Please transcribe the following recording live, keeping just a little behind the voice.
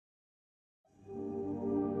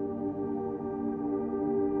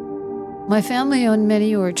My family owned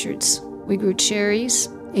many orchards. We grew cherries,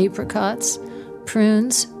 apricots,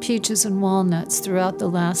 prunes, peaches, and walnuts throughout the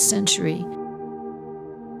last century.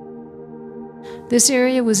 This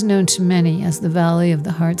area was known to many as the Valley of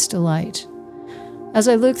the Heart's Delight. As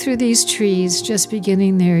I look through these trees just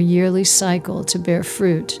beginning their yearly cycle to bear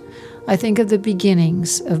fruit, I think of the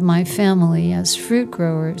beginnings of my family as fruit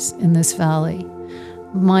growers in this valley.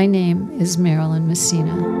 My name is Marilyn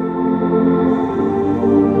Messina.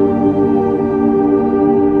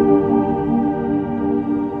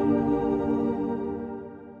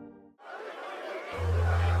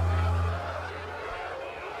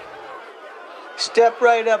 Step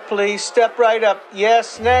right up, please. Step right up.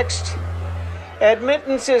 Yes, next.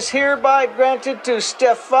 Admittance is hereby granted to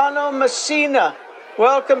Stefano Messina.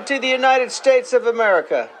 Welcome to the United States of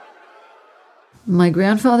America. My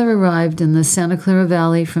grandfather arrived in the Santa Clara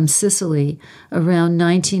Valley from Sicily around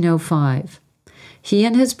 1905. He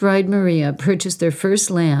and his bride Maria purchased their first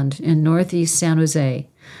land in northeast San Jose,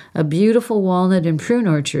 a beautiful walnut and prune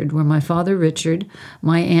orchard where my father Richard,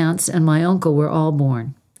 my aunts, and my uncle were all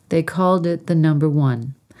born. They called it the Number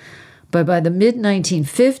One. But by the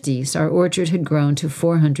mid-1950s, our orchard had grown to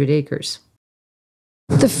 400 acres.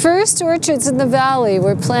 The first orchards in the valley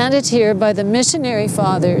were planted here by the missionary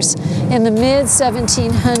fathers in the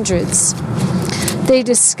mid-1700s. They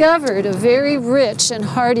discovered a very rich and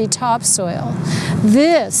hardy topsoil.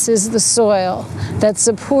 This is the soil that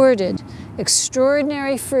supported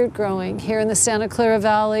extraordinary fruit growing here in the Santa Clara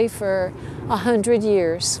Valley for 100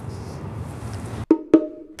 years.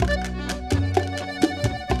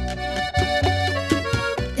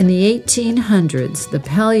 In the 1800s, the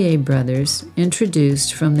Pallier brothers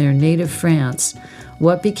introduced from their native France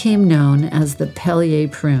what became known as the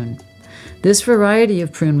Pallier prune. This variety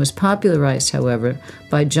of prune was popularized, however,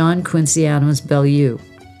 by John Quincy Adams Bellew.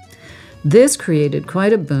 This created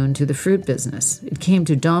quite a boon to the fruit business. It came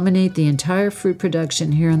to dominate the entire fruit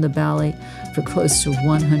production here in the valley for close to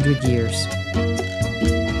 100 years.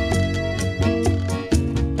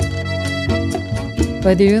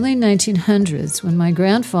 By the early 1900s, when my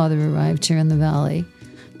grandfather arrived here in the valley,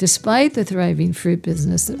 despite the thriving fruit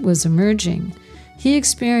business that was emerging, he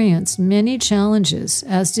experienced many challenges,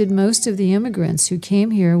 as did most of the immigrants who came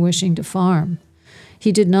here wishing to farm.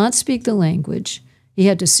 He did not speak the language. He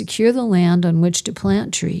had to secure the land on which to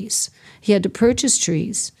plant trees. He had to purchase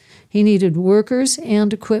trees. He needed workers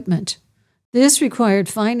and equipment. This required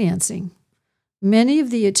financing. Many of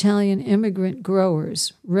the Italian immigrant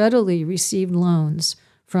growers readily received loans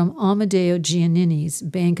from Amedeo Giannini's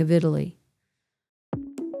Bank of Italy.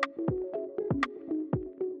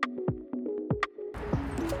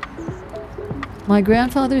 My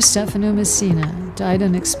grandfather Stefano Messina died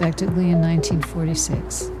unexpectedly in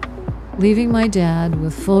 1946, leaving my dad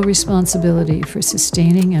with full responsibility for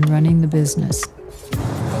sustaining and running the business.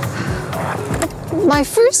 My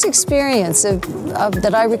first experience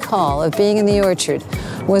that I recall of being in the orchard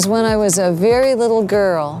was when I was a very little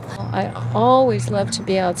girl. I always loved to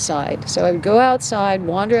be outside, so I would go outside,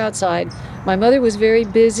 wander outside. My mother was very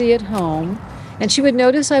busy at home, and she would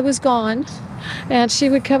notice I was gone, and she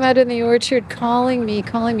would come out in the orchard calling me,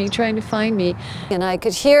 trying to find me. And I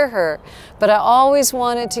could hear her, but I always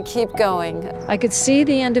wanted to keep going. I could see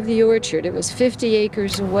the end of the orchard. It was 50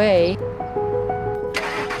 acres away.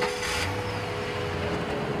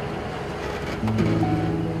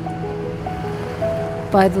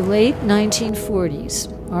 By the late 1940s,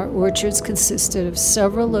 our orchards consisted of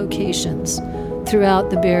several locations throughout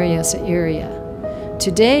the Berryessa area.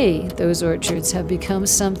 Today, those orchards have become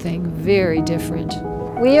something very different.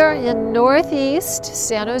 We are in northeast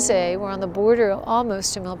San Jose. We're on the border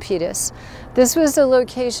almost to Milpitas. This was the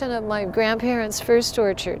location of my grandparents' first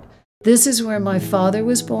orchard. This is where my father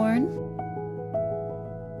was born.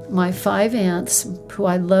 My 5 aunts, who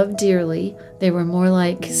I loved dearly, they were more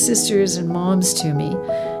like sisters and moms to me.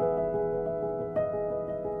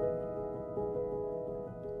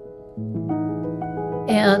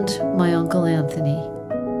 And my Uncle Anthony.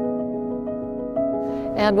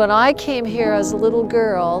 And when I came here as a little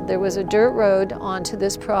girl, there was a dirt road onto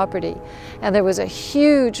this property, and there was a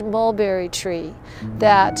huge mulberry tree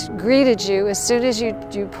that greeted you as soon as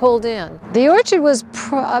you pulled in. The orchard was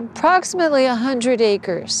approximately 100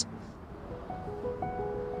 acres.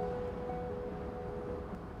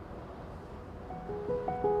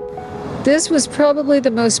 This was probably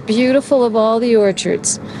the most beautiful of all the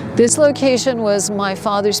orchards. This location was my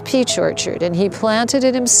father's peach orchard, and he planted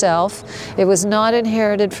it himself. It was not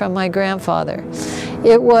inherited from my grandfather.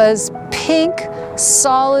 It was pink,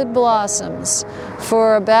 solid blossoms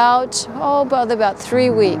for about 3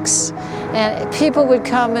 weeks. And people would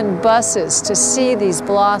come in buses to see these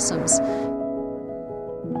blossoms.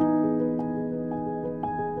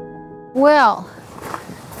 Well,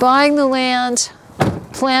 buying the land,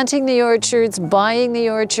 planting the orchards, buying the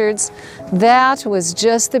orchards, that was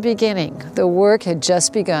just the beginning. The work had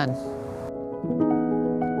just begun.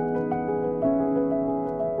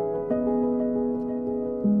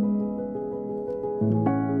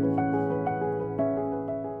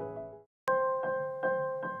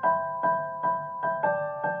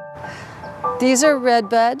 These are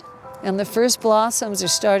redbud, and the first blossoms are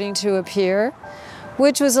starting to appear,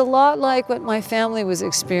 which was a lot like what my family was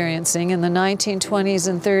experiencing in the 1920s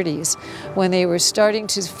and 30s, when they were starting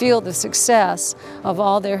to feel the success of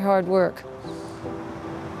all their hard work.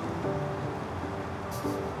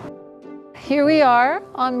 Here we are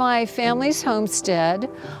on my family's homestead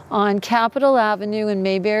on Capitol Avenue and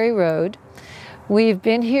Mayberry Road. We've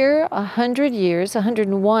been here 100 years,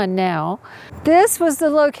 101 now. This was the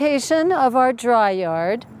location of our dry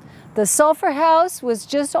yard. The sulfur house was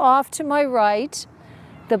just off to my right.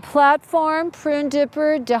 The platform, prune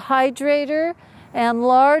dipper, dehydrator, and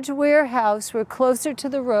large warehouse were closer to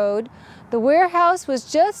the road. The warehouse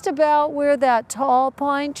was just about where that tall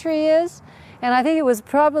pine tree is, and I think it was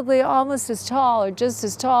probably almost as tall or just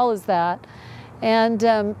as tall as that.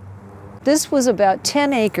 And this was about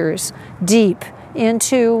 10 acres deep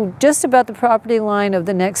into just about the property line of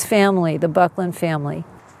the next family, the Buckland family.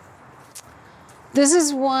 This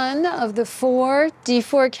is one of the 4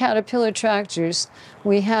 D4 Caterpillar tractors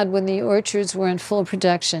we had when the orchards were in full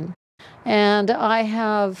production. And I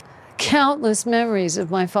have countless memories of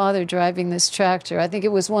my father driving this tractor. I think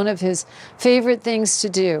it was one of his favorite things to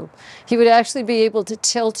do. He would actually be able to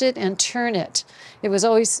tilt it and turn it. It was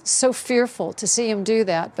always so fearful to see him do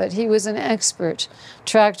that, but he was an expert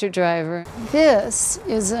tractor driver. This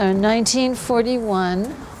is a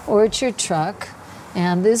 1941 orchard truck,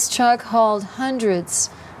 and this truck hauled hundreds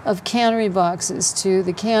of cannery boxes to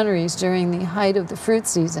the canneries during the height of the fruit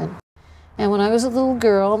season. And when I was a little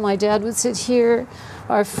girl, my dad would sit here,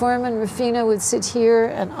 our foreman Rufino would sit here,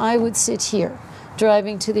 and I would sit here,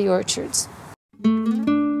 driving to the orchards.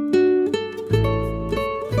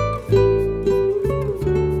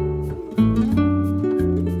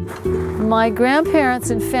 My grandparents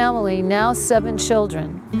and family, now 7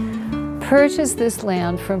 children, purchased this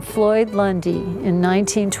land from Floyd Lundy in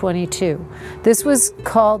 1922. This was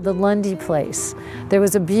called the Lundy Place. There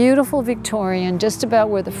was a beautiful Victorian just about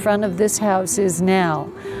where the front of this house is now.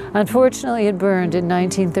 Unfortunately, it burned in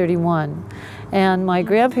 1931. And my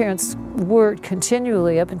grandparents worked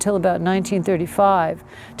continually up until about 1935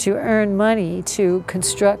 to earn money to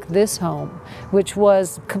construct this home, which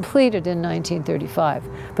was completed in 1935,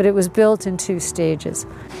 but it was built in 2 stages.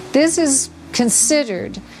 This is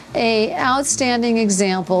considered an outstanding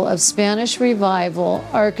example of Spanish Revival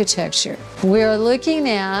architecture. We're looking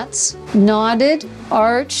at knotted,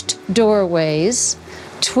 arched doorways,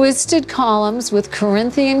 twisted columns with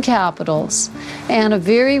Corinthian capitals, and a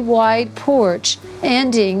very wide porch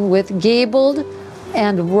ending with gabled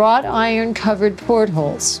and wrought iron covered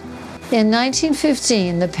portholes. In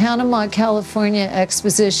 1915, the Panama, California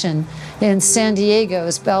exposition in San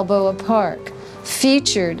Diego's Balboa Park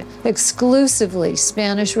featured exclusively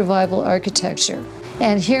Spanish Revival architecture.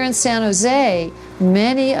 And here in San Jose,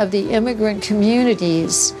 many of the immigrant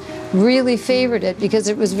communities really favored it because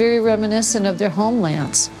it was very reminiscent of their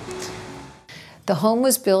homelands. The home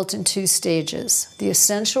was built in 2 stages. The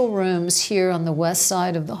essential rooms here on the west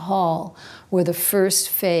side of the hall were the first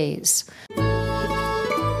phase.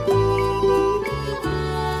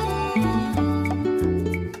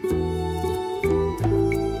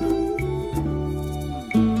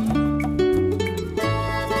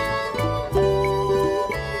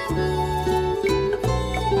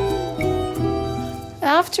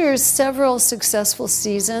 After several successful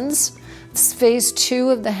seasons, phase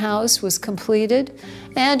 2 of the house was completed,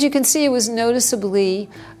 and you can see it was noticeably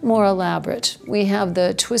more elaborate. We have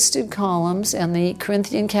the twisted columns and the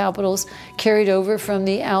Corinthian capitals carried over from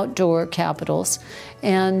the outdoor capitals,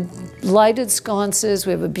 and lighted sconces.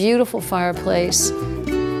 We have a beautiful fireplace.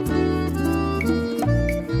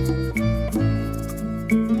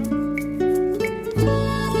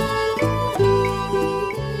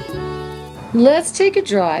 Let's take a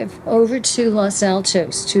drive over to Los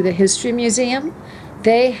Altos, to the History Museum.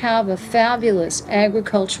 They have a fabulous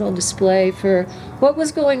agricultural display for what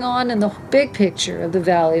was going on in the big picture of the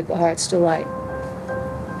Valley of the Heart's Delight.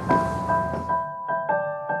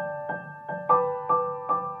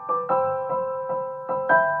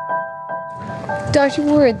 Dr.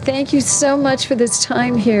 Ward, thank you so much for this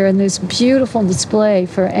time here and this beautiful display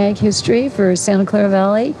for ag history for Santa Clara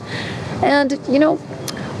Valley. And, you know,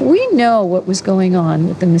 we know what was going on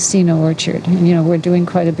with the Messina orchard. And, you know, we're doing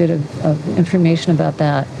quite a bit of information about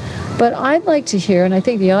that. But I'd like to hear, and I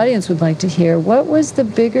think the audience would like to hear, what was the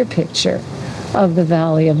bigger picture of the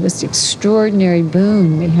Valley, of this extraordinary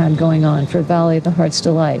boom we had going on for Valley of the Heart's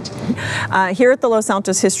Delight? Here at the Los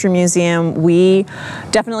Altos History Museum, we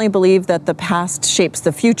definitely believe that the past shapes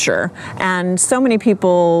the future, and so many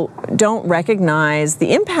people don't recognize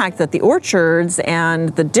the impact that the orchards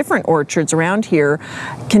and the different orchards around here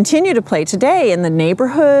continue to play today in the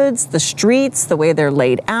neighborhoods, the streets, the way they're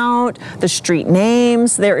laid out, the street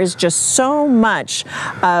names. There is just so much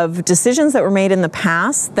of decisions that were made in the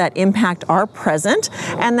past that impact our present,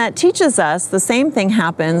 and that teaches us the same thing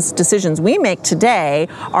happens. Decisions we make today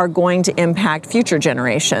are going to impact future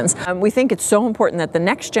generations. We think it's so important that the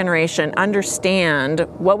next generation understand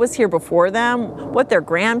what was here before them, what their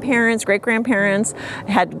grandparents, great-grandparents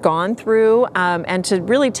had gone through, and to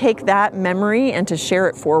really take that memory and to share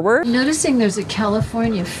it forward. Noticing there's a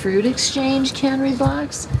California Fruit Exchange cannery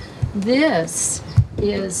box. This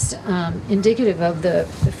is indicative of the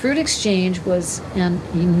Fruit Exchange was an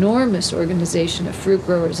enormous organization of fruit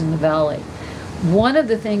growers in the valley. One of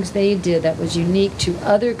the things they did that was unique to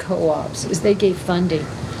other co-ops is they gave funding.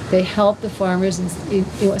 They helped the farmers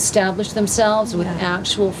establish themselves with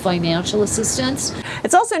actual financial assistance.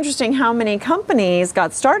 It's also interesting how many companies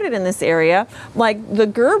got started in this area, like the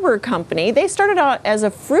Gerber Company. They started out as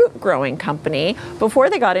a fruit growing company before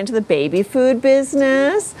they got into the baby food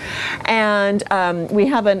business. And we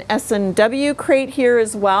have an S&W crate here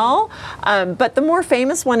as well. But the more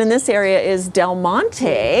famous one in this area is Del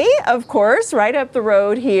Monte, of course, right up the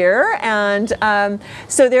road here. And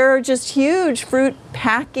so there are just huge fruit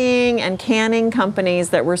packing and canning companies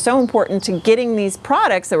that were so important to getting these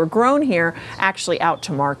products that were grown here actually out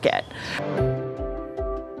to market.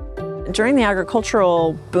 During the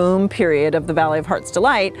agricultural boom period of the Valley of Heart's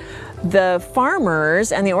Delight, the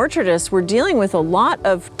farmers and the orchardists were dealing with a lot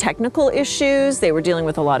of technical issues, they were dealing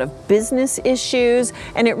with a lot of business issues,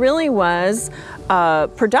 and it really was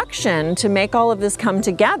production to make all of this come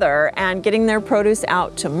together, and getting their produce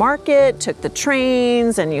out to market took the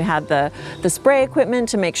trains, and you had the spray equipment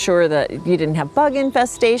to make sure that you didn't have bug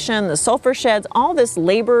infestation, the sulfur sheds, all this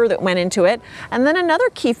labor that went into it. And then another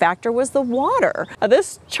key factor was the water.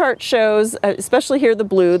 This chart shows, especially here the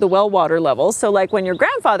blue, the well water levels. So like when your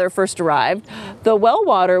grandfather first arrived, the well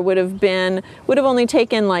water would have only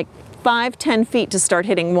taken like 5–10 feet to start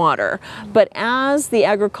hitting water. But as the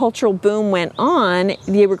agricultural boom went on,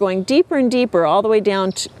 they were going deeper and deeper, all the way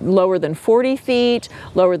down to lower than 40 feet,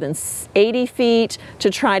 lower than 80 feet, to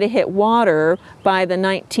try to hit water. By the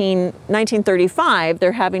 1935,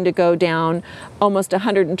 they're having to go down almost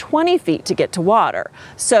 120 feet to get to water.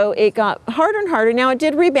 So it got harder and harder. Now it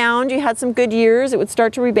did rebound. You had some good years, it would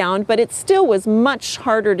start to rebound, but it still was much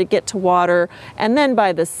harder to get to water. And then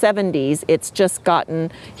by the 70s, it's just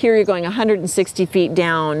gotten, here you're going 160 feet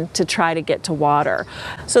down to try to get to water.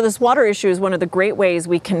 So this water issue is one of the great ways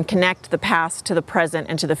we can connect the past to the present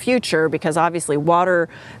and to the future, because obviously water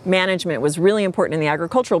management was really important in the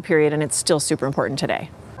agricultural period, and it's still super important today.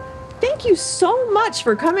 Thank you so much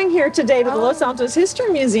for coming here today to the Los Altos History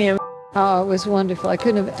Museum. Oh, it was wonderful. I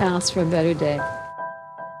couldn't have asked for a better day.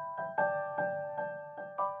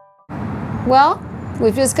 Well,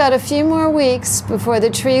 we've just got a few more weeks before the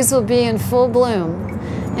trees will be in full bloom.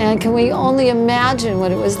 And can we only imagine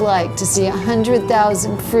what it was like to see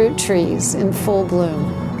 100,000 fruit trees in full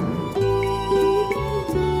bloom?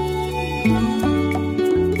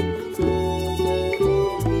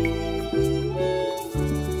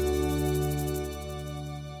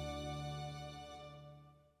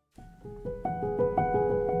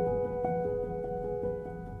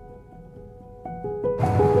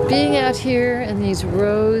 Being out here in these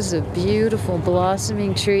rows of beautiful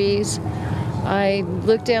blossoming trees, I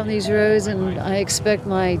look down these rows and I expect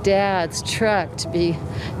my dad's truck to be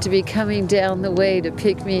coming down the way to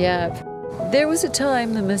pick me up. There was a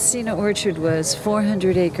time the Messina orchard was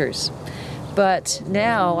 400 acres, but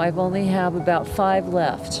now I've only have about 5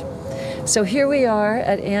 left. So here we are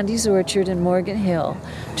at Andy's Orchard in Morgan Hill,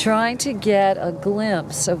 trying to get a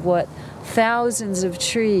glimpse of what thousands of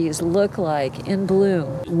trees look like in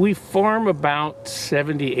bloom. We farm about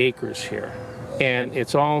 70 acres here, and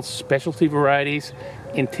it's all specialty varieties,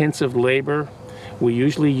 intensive labor. We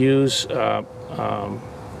usually use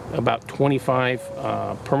about 25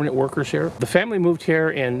 permanent workers here. The family moved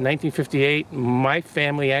here in 1958. My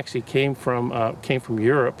family actually came from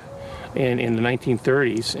Europe in the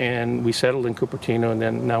 1930s, and we settled in Cupertino, and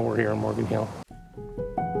then now we're here in Morgan Hill.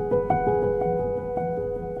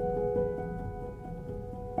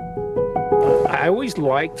 always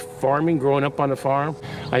liked farming growing up on the farm.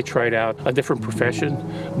 I tried out a different profession,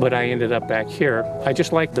 but I ended up back here. I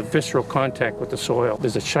just like the visceral contact with the soil.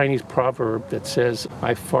 There's a Chinese proverb that says,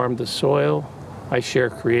 I farm the soil, I share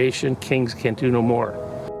creation, kings can do no more.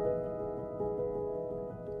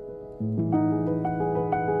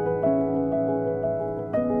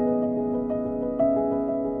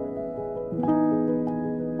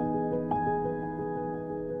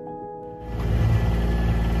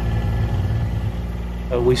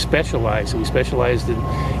 We specialized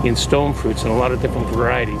in stone fruits and a lot of different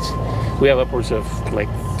varieties. We have upwards of like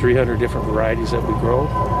 300 different varieties that we grow.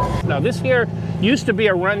 Now this here used to be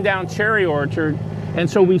a rundown cherry orchard, and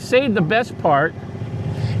so we saved the best part,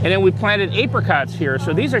 and then we planted apricots here.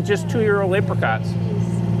 So these are just 2-year-old apricots.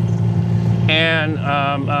 And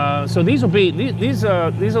so these will be,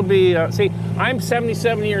 see, I'm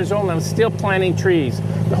 77 years old and I'm still planting trees.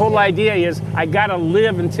 The whole idea is I gotta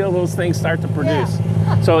live until those things start to produce. Yeah.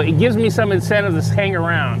 So it gives me some incentive to hang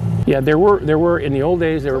around. Yeah, there were in the old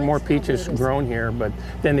days, there were more peaches grown here, but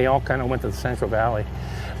then they all kind of went to the Central Valley.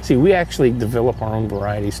 See, we actually develop our own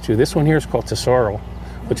varieties too. This one here is called Tesoro,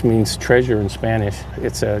 which means treasure in Spanish.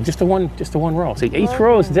 It's just a one row. See, each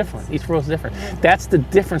row is different. Each row is different. That's the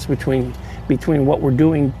difference between what we're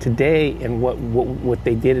doing today and what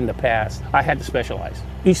they did in the past. I had to specialize.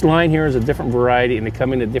 Each line here is a different variety, and they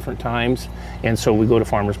come in at different times. And so we go to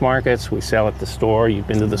farmers markets, we sell at the store. You've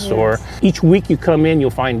been to the store. Each week you come in,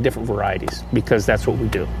 you'll find different varieties because that's what we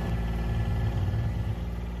do.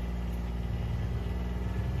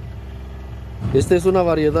 Esta es una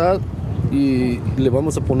variedad y le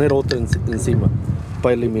vamos a poner otra encima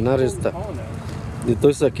para eliminar esta.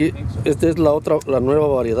 Entonces aquí, esta es la nueva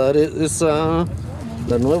variedad.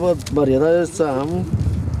 La nueva variedad es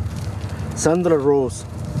Sandra Rose.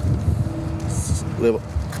 Le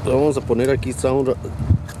vamos a poner aquí Sandra.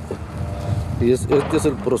 Y este es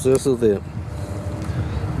el proceso de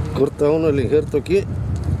corta uno el injerto aquí,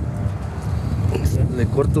 le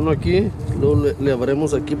corta uno aquí, luego le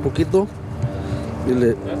abrimos aquí poquito y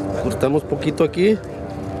le cortamos poquito aquí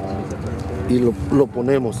y lo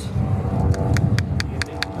ponemos.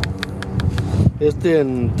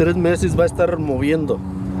 En 3 meses va a estar moviendo.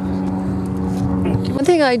 One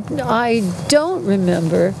thing I don't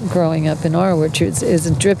remember growing up in our orchards is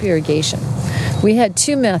drip irrigation. We had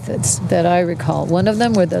 2 methods that I recall. One of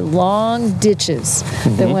them were the long ditches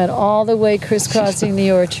that went all the way crisscrossing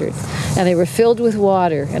the orchard, and they were filled with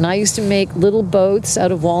water. And I used to make little boats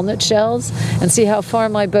out of walnut shells and see how far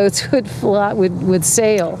my boats would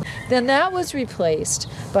sail. Then that was replaced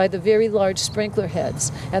by the very large sprinkler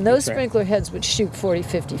heads, and those sprinkler heads would shoot 40,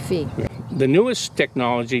 50 feet. The newest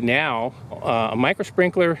technology now, a micro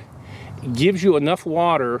sprinkler gives you enough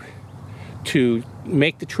water to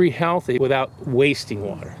make the tree healthy without wasting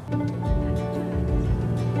water.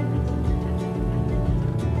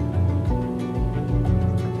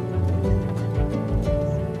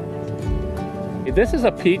 This is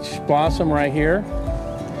a peach blossom right here,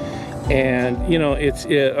 and you know,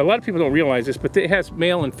 a lot of people don't realize this, but it has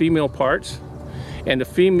male and female parts, and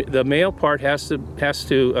the male part has to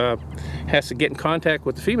get in contact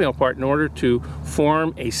with the female part in order to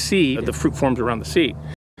form a seed. The fruit forms around the seed.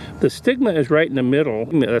 The stigma is right in the middle.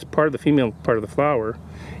 That's part of the female part of the flower.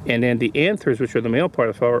 And then the anthers, which are the male part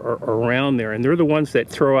of the flower, are around there. And they're the ones that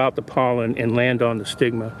throw out the pollen and land on the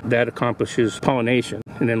stigma. That accomplishes pollination.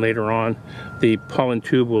 And then later on, the pollen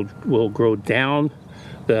tube will grow down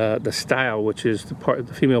the style, which is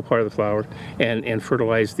the female part of the flower, and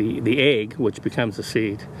fertilize the egg, which becomes the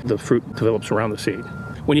seed. The fruit develops around the seed.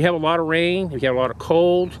 When you have a lot of rain, if you have a lot of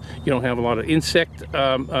cold, you don't have a lot of insect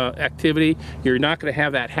activity, you're not going to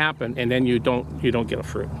have that happen, and then you don't get a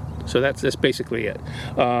fruit. So that's basically it.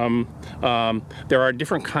 There are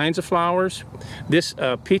different kinds of flowers.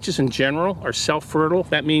 Peaches in general are self-fertile.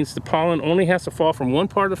 That means the pollen only has to fall from one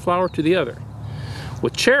part of the flower to the other.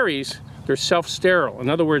 With cherries, they're self-sterile.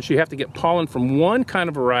 In other words, you have to get pollen from one kind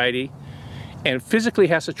of variety and physically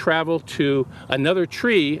has to travel to another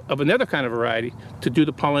tree of another kind of variety to do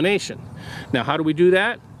the pollination. Now, how do we do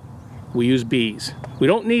that? We use bees. We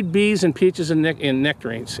don't need bees in peaches and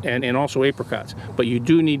nectarines and also apricots, but you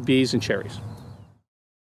do need bees in cherries.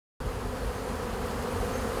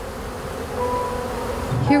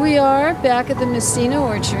 Here we are back at the Messina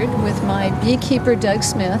orchard with my beekeeper, Doug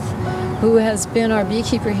Smith, who has been our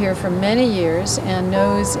beekeeper here for many years and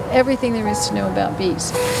knows everything there is to know about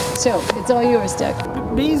bees. So, it's all yours,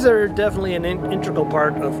 Doug. Bees are definitely an integral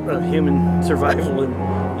part of human survival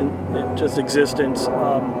and just existence.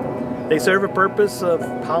 They serve a purpose of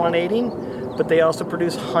pollinating, but they also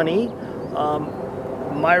produce honey.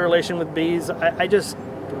 My relation with bees, I just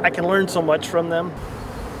I can learn so much from them.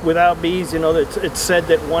 Without bees, you know, it's said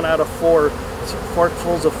that 1 out of 4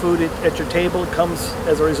 forkfuls of food at your table comes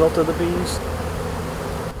as a result of the bees.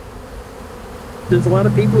 There's a lot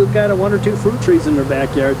of people who've got 1 or 2 fruit trees in their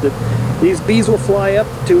backyard that these bees will fly up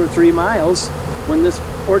 2 or 3 miles. When this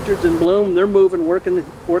orchard's in bloom, they're moving, working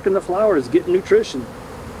the flowers, getting nutrition.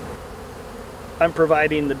 I'm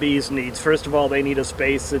providing the bees' needs. First of all, they need a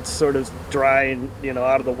space that's sort of dry and, you know,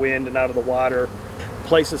 out of the wind and out of the water.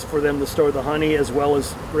 Places for them to store the honey, as well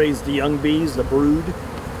as raise the young bees, the brood.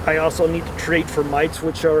 I also need to treat for mites,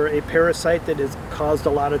 which are a parasite that has caused a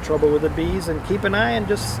lot of trouble with the bees, and keep an eye on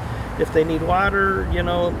just if they need water, you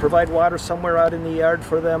know, provide water somewhere out in the yard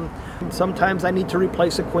for them. Sometimes I need to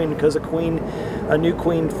replace a queen because a new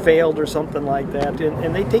queen failed or something like that,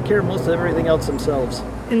 and they take care of most of everything else themselves.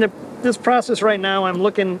 In this process right now, I'm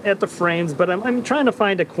looking at the frames, but I'm trying to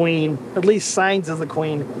find a queen, at least signs of the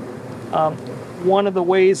queen. One of the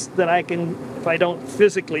ways that I can, if I don't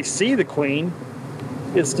physically see the queen,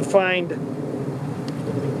 is to find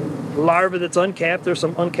larvae that's uncapped. There's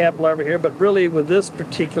some uncapped larvae here, but really with this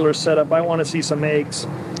particular setup, I want to see some eggs.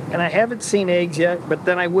 And I haven't seen eggs yet, but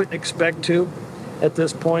then I wouldn't expect to at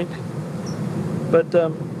this point. But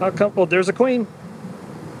I'll come, oh, there's a queen.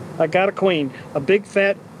 I got a queen, a big,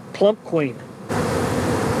 fat, plump queen.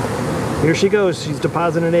 Here she goes. She's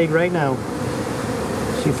depositing an egg right now.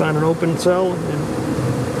 She found an open cell.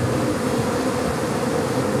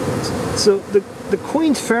 So the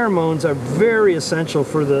queen's pheromones are very essential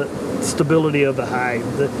for the stability of the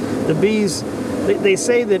hive. The bees, they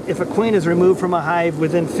say that if a queen is removed from a hive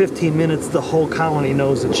within 15 minutes, the whole colony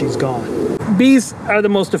knows that she's gone. Bees are the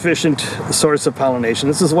most efficient source of pollination.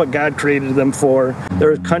 This is what God created them for.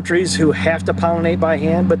 There are countries who have to pollinate by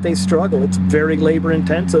hand, but they struggle. It's very labor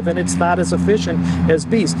intensive and it's not as efficient as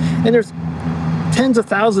bees. And there's tens of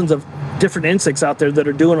thousands of different insects out there that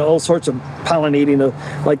are doing all sorts of pollinating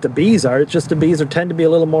like the bees are. It's just the bees tend to be a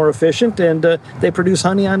little more efficient, and they produce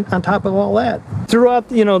honey on top of all that.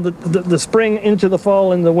 Throughout, you know, the spring into the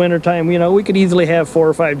fall and the winter time, you know, we could easily have 4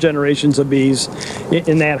 or 5 generations of bees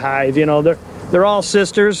in that hive. You know, they're all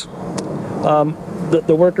sisters.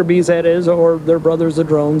 The worker bees, that is, or their brothers, the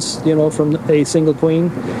drones, you know, from a single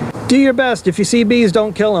queen. Do your best. If you see bees,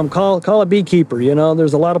 don't kill them. Call a beekeeper. You know,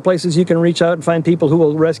 there's a lot of places you can reach out and find people who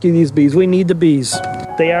will rescue these bees. We need the bees.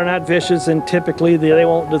 They are not vicious, and typically they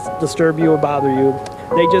won't disturb you or bother you.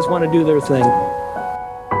 They just want to do their thing.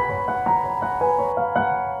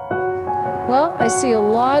 Well, I see a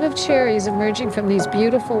lot of cherries emerging from these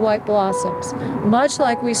beautiful white blossoms, much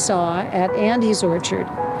like we saw at Andy's orchard.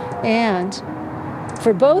 And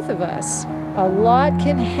for both of us, a lot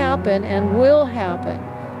can happen and will happen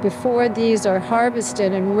before these are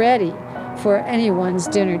harvested and ready for anyone's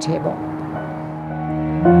dinner table.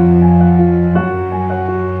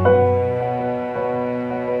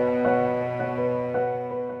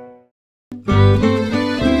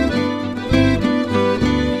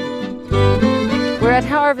 We're at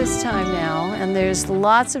harvest time now, and there's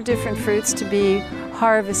lots of different fruits to be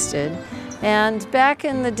harvested. And back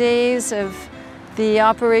in the days of the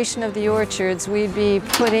operation of the orchards, we'd be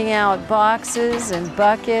putting out boxes and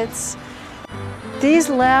buckets. These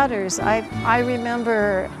ladders, I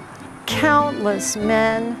remember countless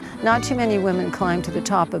men, not too many women climbed to the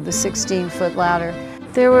top of the 16-foot ladder.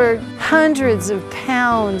 There were hundreds of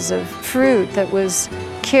pounds of fruit that was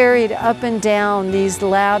carried up and down these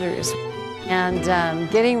ladders. And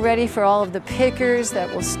getting ready for all of the pickers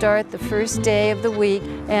that will start the first day of the week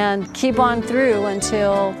and keep on through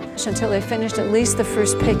until they finished at least the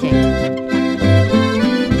first picking.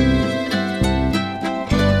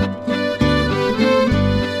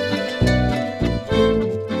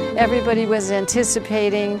 Everybody was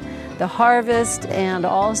anticipating the harvest and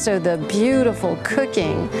also the beautiful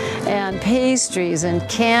cooking and pastries and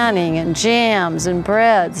canning and jams and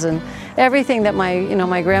breads and everything that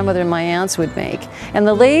my grandmother and my aunts would make. And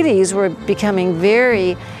the ladies were becoming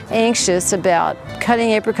very anxious about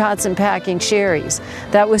cutting apricots and packing cherries.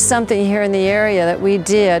 That was something here in the area that we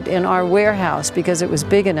did in our warehouse because it was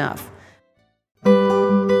big enough.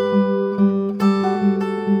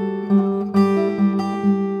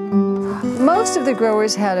 Most of the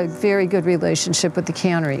growers had a very good relationship with the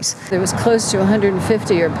canneries. There was close to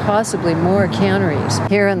 150 or possibly more canneries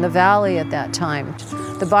here in the valley at that time.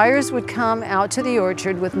 The buyers would come out to the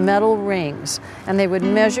orchard with metal rings, and they would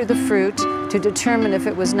measure the fruit to determine if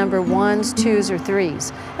it was number 1s, 2s, or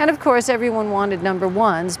 3s. And of course, everyone wanted number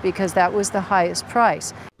 1s because that was the highest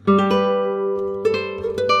price.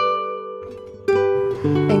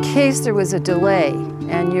 In case there was a delay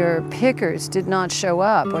and your pickers did not show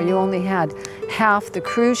up, or you only had half the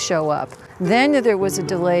crew show up. Then there was a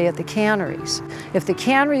delay at the canneries. If the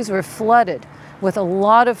canneries were flooded with a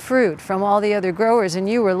lot of fruit from all the other growers and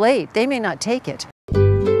you were late, they may not take it.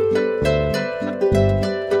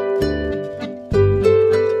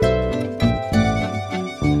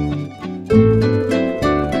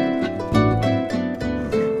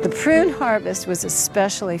 The prune harvest was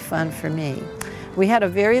especially fun for me. We had a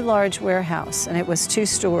very large warehouse and it was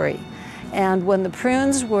 2-story. And when the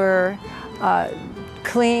prunes were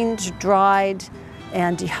cleaned, dried,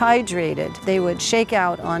 and dehydrated, they would shake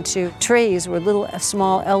out onto trays where little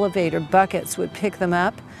small elevator buckets would pick them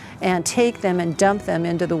up and take them and dump them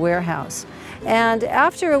into the warehouse. And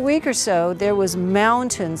after a week or so, there was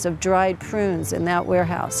mountains of dried prunes in that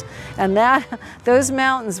warehouse. And those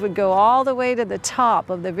mountains would go all the way to the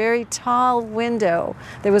top of the very tall window.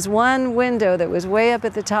 There was one window that was way up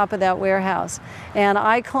at the top of that warehouse. And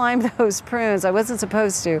I climbed those prunes. I wasn't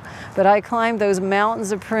supposed to, but I climbed those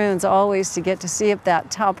mountains of prunes always to get to see up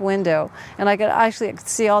that top window. And I could actually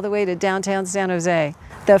see all the way to downtown San Jose.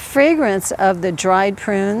 The fragrance of the dried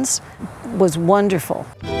prunes was wonderful.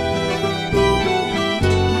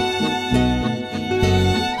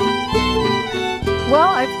 Well,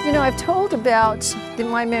 I've told about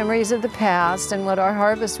my memories of the past and what our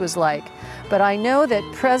harvest was like, but I know that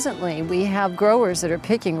presently we have growers that are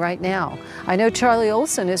picking right now. I know Charlie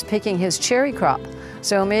Olson is picking his cherry crop,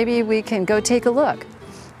 so maybe we can go take a look.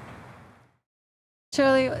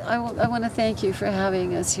 Charlie, I want to thank you for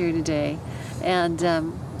having us here today. And,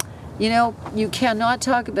 you cannot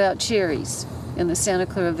talk about cherries in the Santa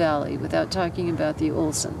Clara Valley without talking about the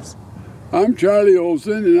Olsons. I'm Charlie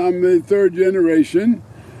Olson, and I'm the 3rd generation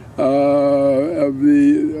of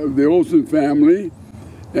the Olson family.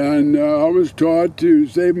 And I was taught to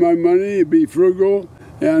save my money, be frugal,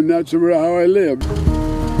 and that's how I lived.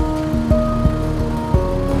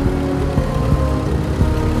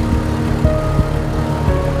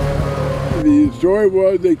 The story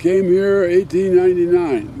was they came here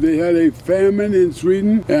 1899. They had a famine in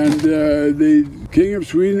Sweden, and the King of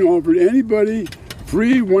Sweden offered anybody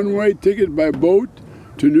free one-way ticket by boat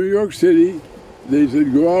to New York City. They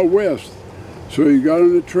said, go out west. So he got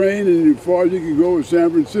on the train, and as far as he could go was San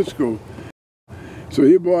Francisco. So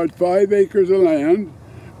he bought 5 acres of land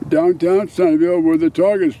downtown Sunnyvale, where the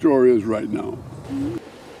Target store is right now.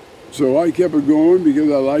 So I kept it going because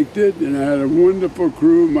I liked it, and I had a wonderful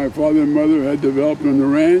crew my father and mother had developed on the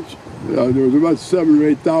ranch. There was about 7,000 or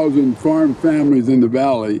 8,000 farm families in the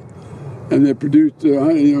valley, and they produced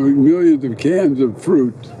millions of cans of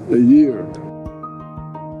fruit a year.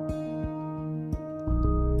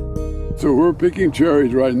 So we're picking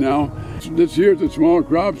cherries right now. This year's a small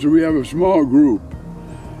crop, so we have a small group.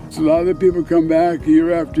 So a lot of the people come back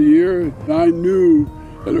year after year. I knew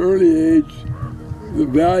at an early age the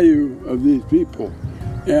value of these people,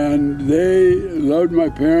 and they loved my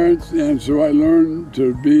parents, and so I learned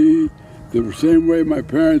to be the same way my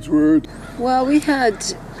parents were. Well, we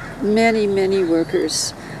had many, many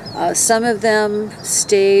workers. Some of them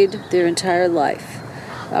stayed their entire life.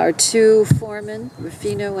 Our 2 foremen,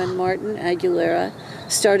 Rufino and Martin Aguilera,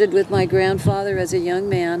 started with my grandfather as a young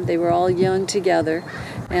man. They were all young together,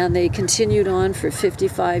 and they continued on for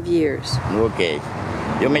 55 years. Okay.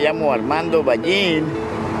 Yo me llamo Armando Ballín.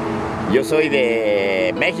 Yo soy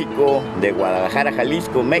de México, de Guadalajara,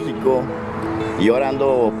 Jalisco, México, y ahora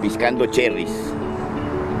ando piscando cherries.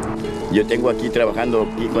 Yo tengo aquí trabajando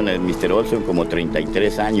aquí con el Mr. Olson como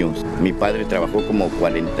 33 años. Mi padre trabajó como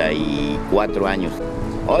 44 años.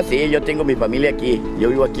 Oh, sí, yo tengo mi familia aquí. Yo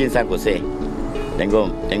vivo aquí en San José.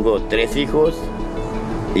 Tengo 3 hijos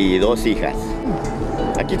y 2 hijas.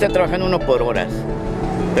 Aquí está trabajando uno por horas,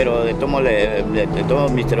 pero de todo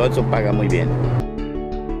Mr. Olson paga muy bien.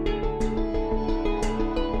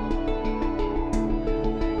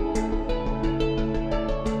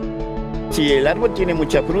 Si el árbol tiene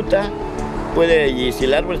mucha fruta, y si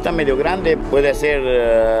el árbol está medio grande, puede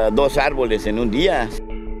hacer 2 árboles en un día.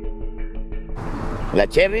 La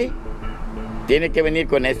cherry tiene que venir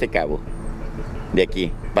con este cabo de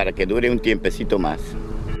aquí para que dure un tiempecito más.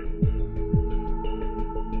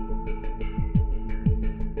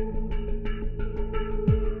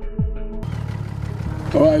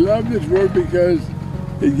 Oh, I love this work because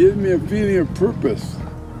it gives me a feeling of purpose.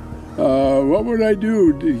 What would I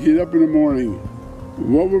do to get up in the morning?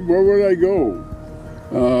 Where would I go?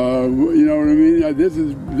 You know what I mean? This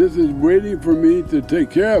is waiting for me to take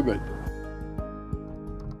care of it.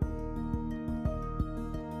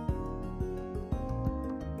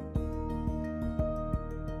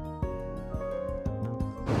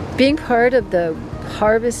 Being part of the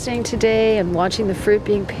harvesting today and watching the fruit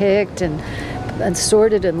being picked and and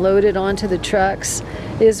sorted and loaded onto the trucks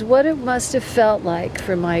is what it must have felt like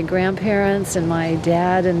for my grandparents and my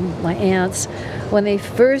dad and my aunts when they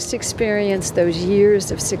first experienced those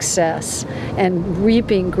years of success and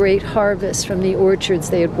reaping great harvests from the orchards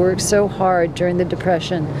they had worked so hard during the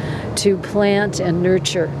Depression to plant and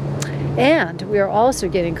nurture. And we are also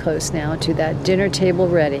getting close now to that dinner table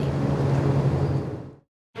ready.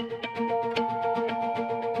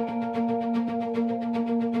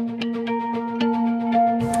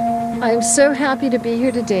 I'm so happy to be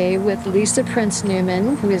here today with Lisa Prince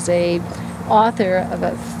Newman, who is a author of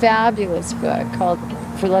a fabulous book called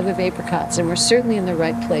For Love of Apricots, and we're certainly in the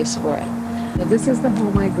right place for it. Now, this is the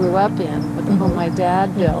home I grew up in, but the home my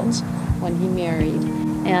dad built when he married,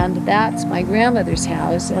 and that's my grandmother's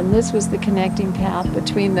house, and this was the connecting path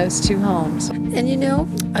between those two homes. And you know,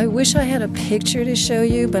 I wish I had a picture to show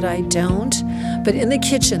you, but I don't. But in the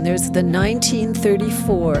kitchen, there's the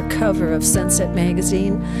 1934 cover of Sunset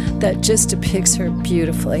magazine that just depicts her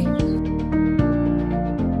beautifully.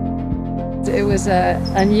 It was an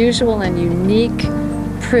unusual and unique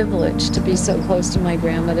privilege to be so close to my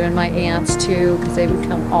grandmother and my aunts too, because they would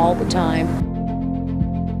come all the time.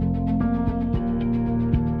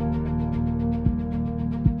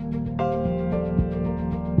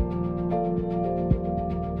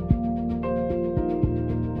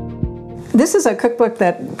 This is a cookbook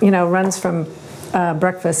that, runs from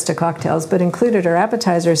breakfast to cocktails, but included our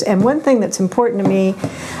appetizers. And one thing that's important to me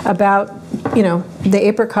about, the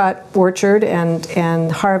apricot orchard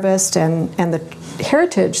and harvest and the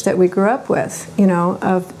heritage that we grew up with,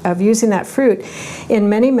 of using that fruit in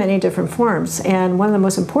many, many different forms. And one of the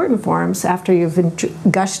most important forms, after you've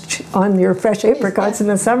gushed on your fresh apricots in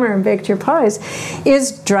the summer and baked your pies,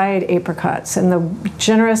 is dried apricots. And the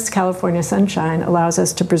generous California sunshine allows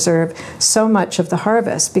us to preserve so much of the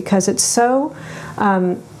harvest because it's so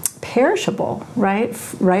perishable, right?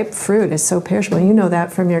 Ripe fruit is so perishable. You know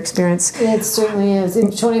that from your experience. It certainly is.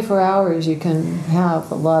 In 24 hours, you can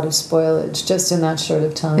have a lot of spoilage just in that short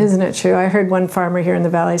of time. Isn't it true? I heard one farmer here in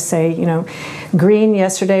the valley say, green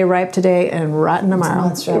yesterday, ripe today, and rotten tomorrow.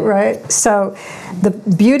 That's right. Right? So the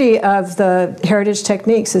beauty of the heritage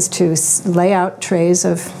techniques is to lay out trays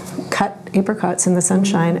of cut apricots in the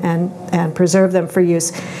sunshine and preserve them for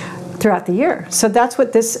use throughout the year. So that's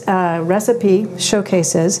what this recipe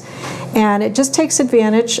showcases, and it just takes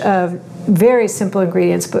advantage of very simple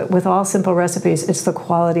ingredients, but with all simple recipes, it's the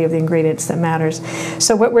quality of the ingredients that matters.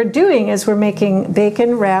 So what we're doing is we're making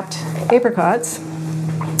bacon-wrapped apricots,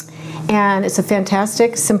 and it's a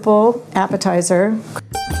fantastic, simple appetizer.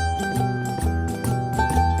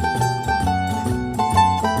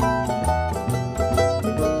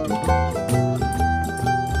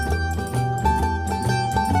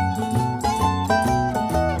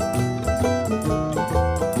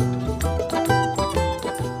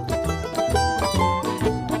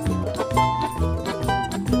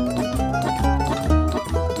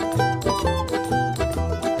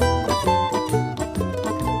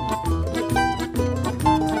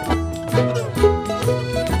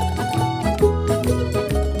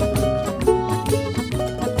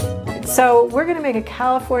 So we're going to make a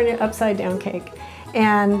California upside-down cake.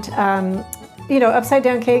 And,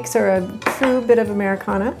 upside-down cakes are a true bit of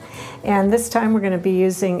Americana. And this time we're going to be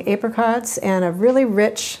using apricots and a really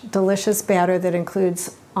rich, delicious batter that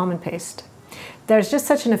includes almond paste. There's just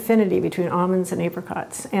such an affinity between almonds and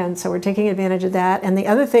apricots. And so we're taking advantage of that. And the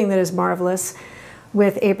other thing that is marvelous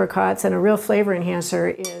with apricots and a real flavor enhancer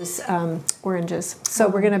is oranges. So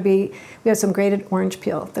we have some grated orange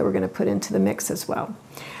peel that we're going to put into the mix as well.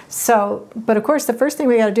 So, but of course the first thing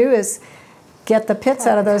we got to do is get the pits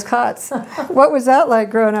out of those cots. What was that like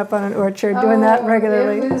growing up on an orchard, doing that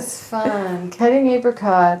regularly? It was fun. Cutting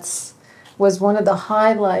apricots was one of the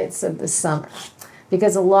highlights of the summer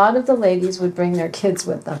because a lot of the ladies would bring their kids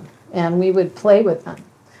with them and we would play with them.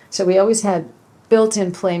 So we always had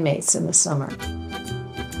built-in playmates in the summer.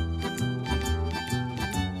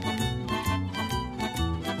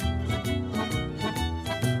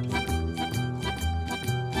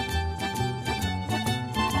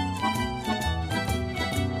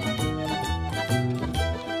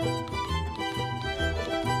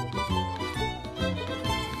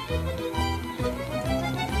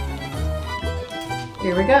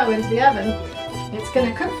 Here we go, into the oven. It's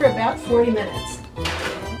going to cook for about 40 minutes.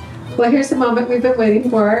 Well, here's the moment we've been waiting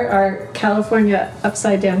for, our California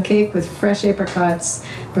upside-down cake with fresh apricots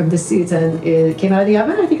from the season. It came out of the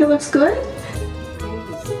oven. I think it looks good.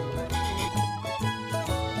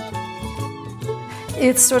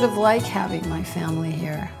 It's sort of like having my family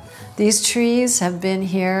here. These trees have been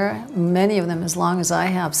here, many of them as long as I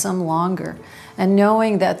have, some longer. And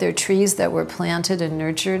knowing that they're trees that were planted and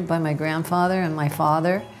nurtured by my grandfather and my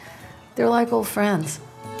father, they're like old friends.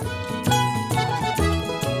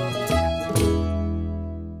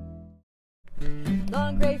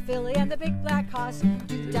 Long gray filly and the big black horse,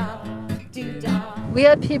 doo-dah, doo-dah. We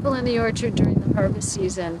had people in the orchard during the harvest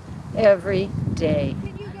season every day.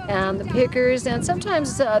 And the pickers, and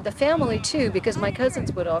sometimes the family too, because my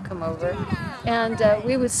cousins would all come over. And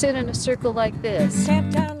we would sit in a circle like this.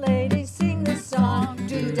 Camptown ladies sing this song,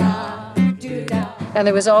 doo-dah, doo-dah. And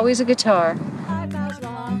there was always a guitar. 5 miles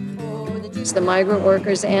long for the It's the migrant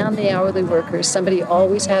workers and the hourly workers. Somebody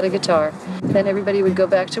always had a guitar. Then everybody would go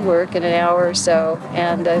back to work in an hour or so.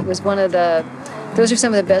 And it was those are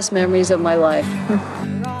some of the best memories of my life.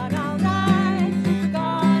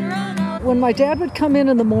 When my dad would come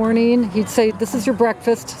in the morning, he'd say, "This is your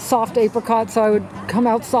breakfast, soft apricot." So I would come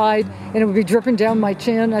outside and it would be dripping down my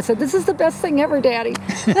chin. I said, "This is the best thing ever, Daddy."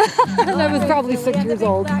 And I was probably 6 years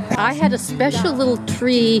old. I had a special little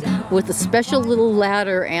tree with a special little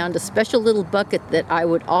ladder and a special little bucket that I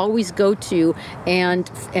would always go to and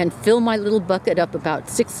fill my little bucket up about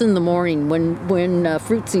 6 in the morning when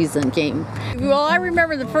fruit season came. Well, I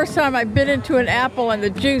remember the first time I bit into an apple and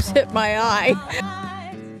the juice hit my eye.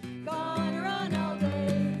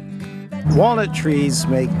 Walnut trees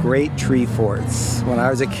make great tree forts. When I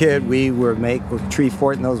was a kid, we would make a tree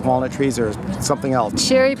fort, and those walnut trees are something else.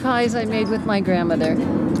 Cherry pies I made with my grandmother,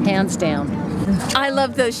 hands down. I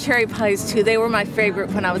love those cherry pies too. They were my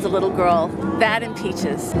favorite when I was a little girl. That and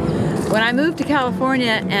peaches. When I moved to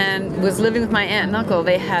California and was living with my aunt and uncle,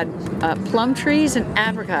 they had plum trees and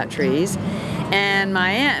apricot trees. And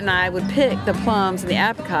my aunt and I would pick the plums and the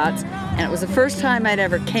apricots, and it was the first time I'd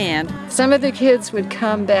ever canned. Some of the kids would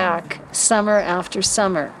come back summer after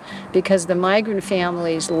summer because the migrant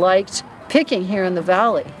families liked picking here in the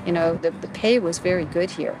valley. You know, the pay was very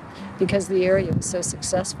good here because the area was so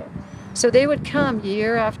successful. So they would come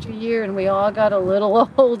year after year, and we all got a little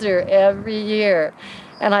older every year.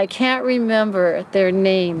 And I can't remember their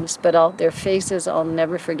names, but their faces I'll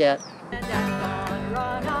never forget.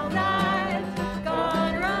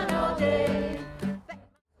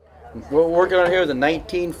 What we're working on here is a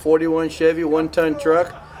 1941 Chevy one-ton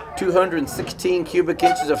truck, 216 cubic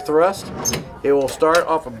inches of thrust. It will start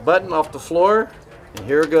off a button off the floor, and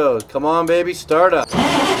here it goes. Come on, baby, start up.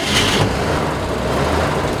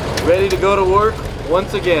 Ready to go to work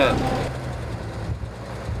once again.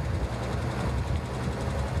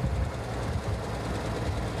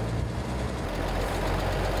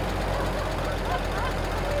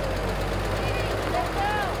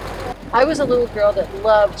 I was a little girl that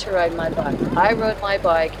loved to ride my bike. I rode my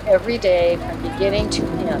bike every day from beginning to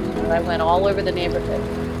end, and I went all over the neighborhood.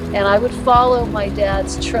 And I would follow my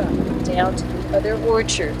dad's truck down to the other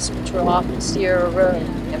orchards, which were off the Sierra Road.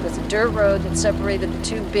 It was a dirt road that separated the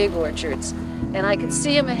two big orchards. And I could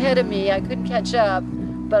see him ahead of me. I couldn't catch up,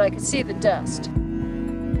 but I could see the dust.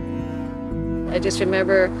 I just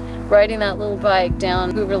remember riding that little bike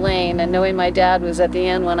down Hoover Lane and knowing my dad was at the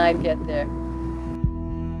end when I'd get there.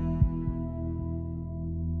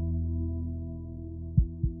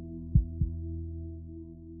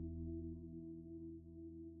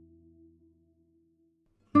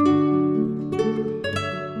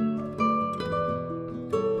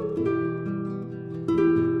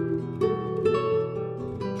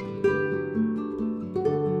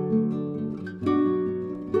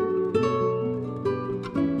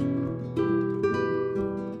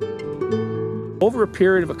 Over a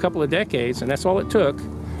period of a couple of decades, and that's all it took,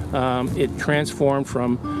 it transformed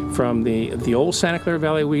from the old Santa Clara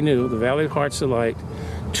Valley we knew, the Valley of Heart's Delight,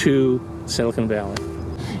 to Silicon Valley.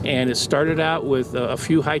 And it started out with a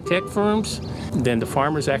few high-tech firms. Then the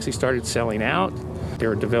farmers actually started selling out. They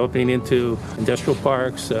were developing into industrial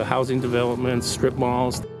parks, housing developments, strip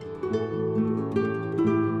malls.